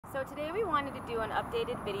So today we wanted to do an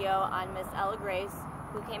updated video on Miss Ella Grace,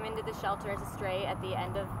 who came into the shelter as a stray at the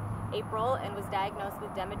end of April and was diagnosed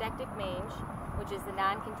with demodectic mange, which is the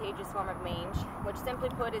non-contagious form of mange, which simply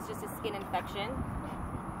put is just a skin infection.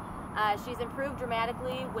 She's improved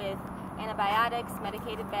dramatically with antibiotics,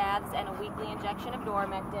 medicated baths, and a weekly injection of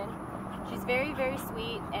dormectin. She's very, very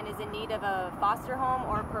sweet and is in need of a foster home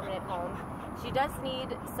or a permanent home. She does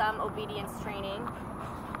need some obedience training,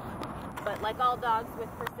 but like all dogs with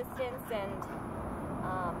persistence and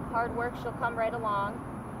hard work, she'll come right along.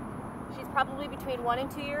 She's probably between 1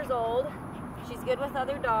 and 2 years old. She's good with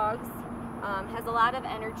other dogs, has a lot of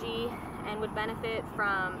energy, and would benefit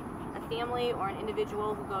from a family or an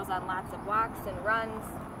individual who goes on lots of walks and runs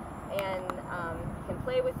and can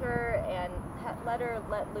play with her and let her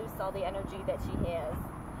let loose all the energy that she has.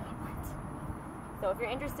 So if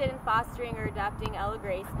you're interested in fostering or adopting Ella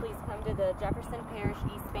Grace, please come to the Jefferson Parish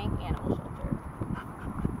East Bank Animal Shelter.